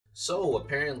So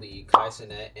apparently Kai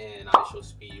Cenat and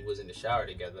IShowSpeed was in the shower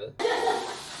together.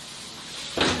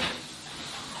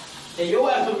 Hey,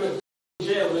 your ass over in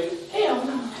jail, nigga. Hell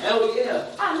no. Hell yeah.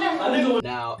 I never.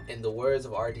 Now, in the words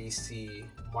of RDC,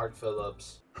 Mark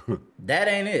Phillips, that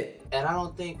ain't it. And I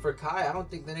don't think for Kai, I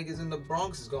don't think the niggas in the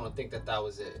Bronx is gonna think that that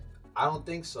was it. I don't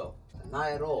think so. Not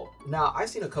at all. Now, I've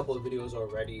seen a couple of videos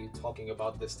already talking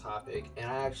about this topic, and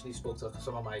I actually spoke to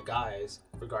some of my guys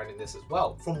regarding this as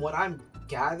well. From what I'm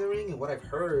gathering and what I've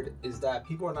heard is that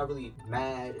people are not really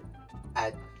mad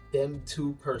at them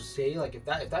two per se. Like if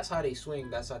that's how they swing,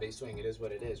 that's how they swing. It is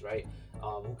what it is, right?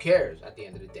 Who cares at the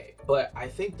end of the day? But I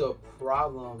think the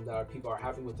problem that people are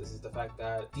having with this is the fact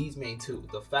that these main two,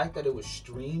 the fact that it was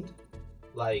streamed,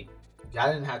 like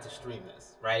y'all didn't have to stream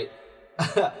this, right?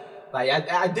 Like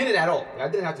I didn't at all. I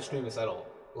didn't have to stream this at all.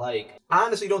 Like I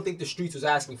honestly don't think the streets was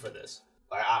asking for this.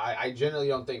 Like I generally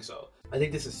don't think so. I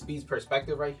think this is Speed's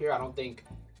perspective right here. I don't think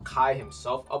Kai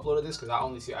himself uploaded this because I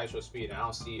only see IShowSpeed and I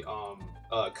don't see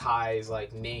Kai's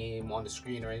like name on the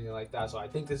screen or anything like that. So I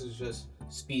think this is just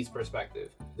Speed's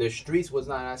perspective. The streets was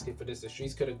not asking for this. The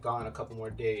streets could have gone a couple more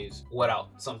days without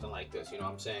something like this, you know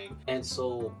what I'm saying? And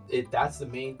so that's the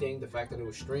main thing, the fact that it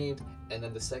was streamed. And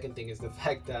then the second thing is the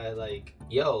fact that like,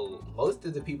 yo, most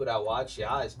of the people that watch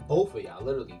y'all is both of y'all,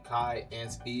 literally Kai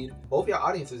and Speed. Both y'all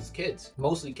audiences is kids,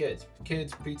 mostly kids,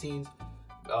 preteens,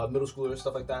 middle schoolers,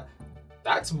 stuff like that.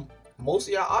 That's most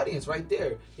of your audience right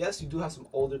there. Yes, you do have some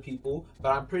older people, but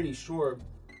I'm pretty sure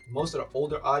most of the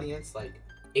older audience, like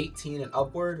 18 and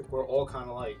upward, we're all kind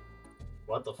of like,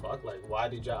 what the fuck? Like, why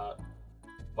did y'all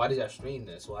stream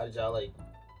this? Why did y'all like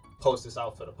post this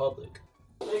out for the public?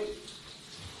 I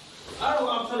don't know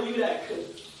why I'm telling you that.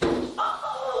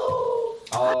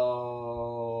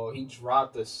 Oh, he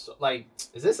dropped this. Like,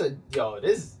 is this a yo?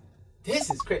 This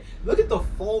is crazy. Look at the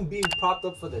phone being propped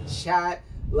up for the chat.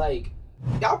 Like,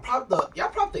 y'all propped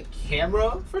the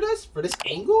camera for this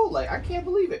angle. Like, I can't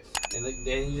believe it. And like,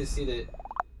 then you just see the.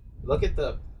 Look at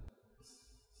the.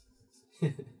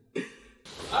 I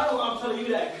don't know why I'm telling you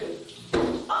that.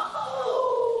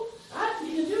 Oh, I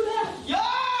need to do that.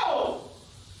 Yo!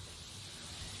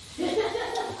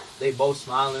 They both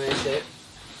smiling and shit.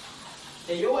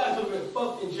 Hey, your ass over in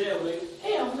fucking jail, nigga.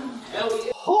 Hell no. Hell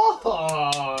yeah.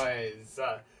 Pause.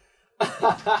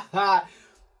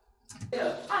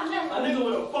 Yeah. I never. A nigga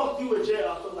would have fucked you in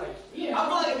jail. I feel like. Yeah. I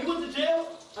feel like if you went to jail,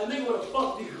 a nigga would have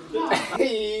fucked you.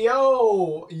 Hey,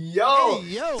 yo.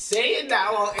 Saying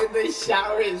that while in the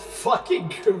shower is fucking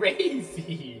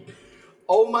crazy.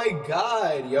 Oh my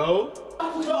god, yo.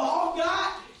 Oh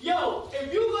god. Yo,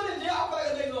 if you go to jail, I feel like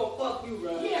a nigga gonna fuck you,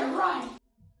 bro. Yeah, right.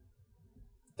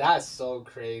 That's so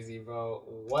crazy, bro.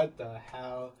 What the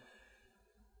hell?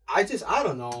 I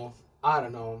don't know.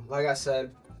 Like I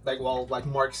said, like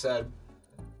Mark said,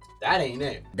 that ain't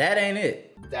it. That ain't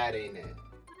it. That ain't it.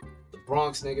 The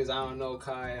Bronx niggas, I don't know,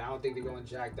 Kai. I don't think they're gonna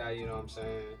jack that, you know what I'm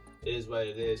saying? It is what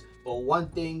it is. But one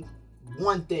thing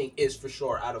is for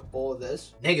sure out of all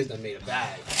this, niggas done made a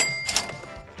bag.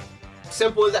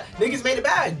 Simple as that. Niggas made a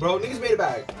bag, bro. Niggas made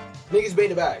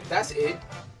a bag. That's it.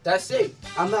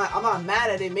 I'm not mad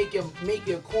at it. Make your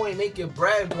coin, make your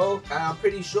bread, bro. And I'm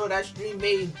pretty sure that stream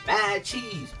made mad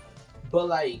cheese. But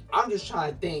like, I'm just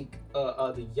trying to think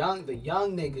the young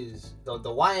niggas, the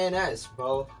YNS,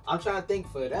 bro. I'm trying to think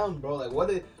for them, bro. Like,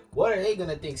 what are they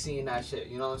gonna think seeing that shit?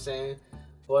 You know what I'm saying?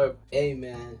 But hey,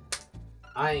 man,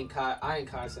 I ain't Kai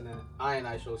Cenat. I ain't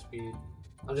IShowSpeed.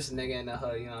 I'm just a nigga in the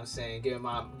hood. You know what I'm saying? Giving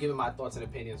my thoughts and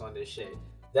opinions on this shit.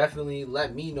 Definitely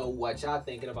let me know what y'all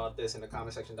thinking about this in the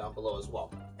comment section down below as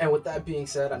well. And with that being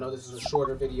said, I know this is a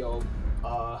shorter video.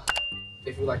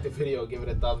 If you liked the video, give it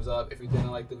a thumbs up. If you didn't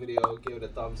like the video, give it a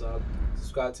thumbs up.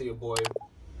 Subscribe to your boy.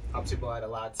 Helps your boy out a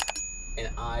lot. And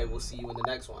I will see you in the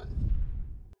next one.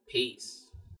 Peace.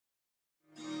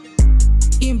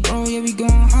 Yeah, bro, yeah, we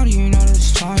going harder, you know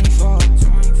that's 24.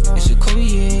 It's a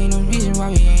Kobe,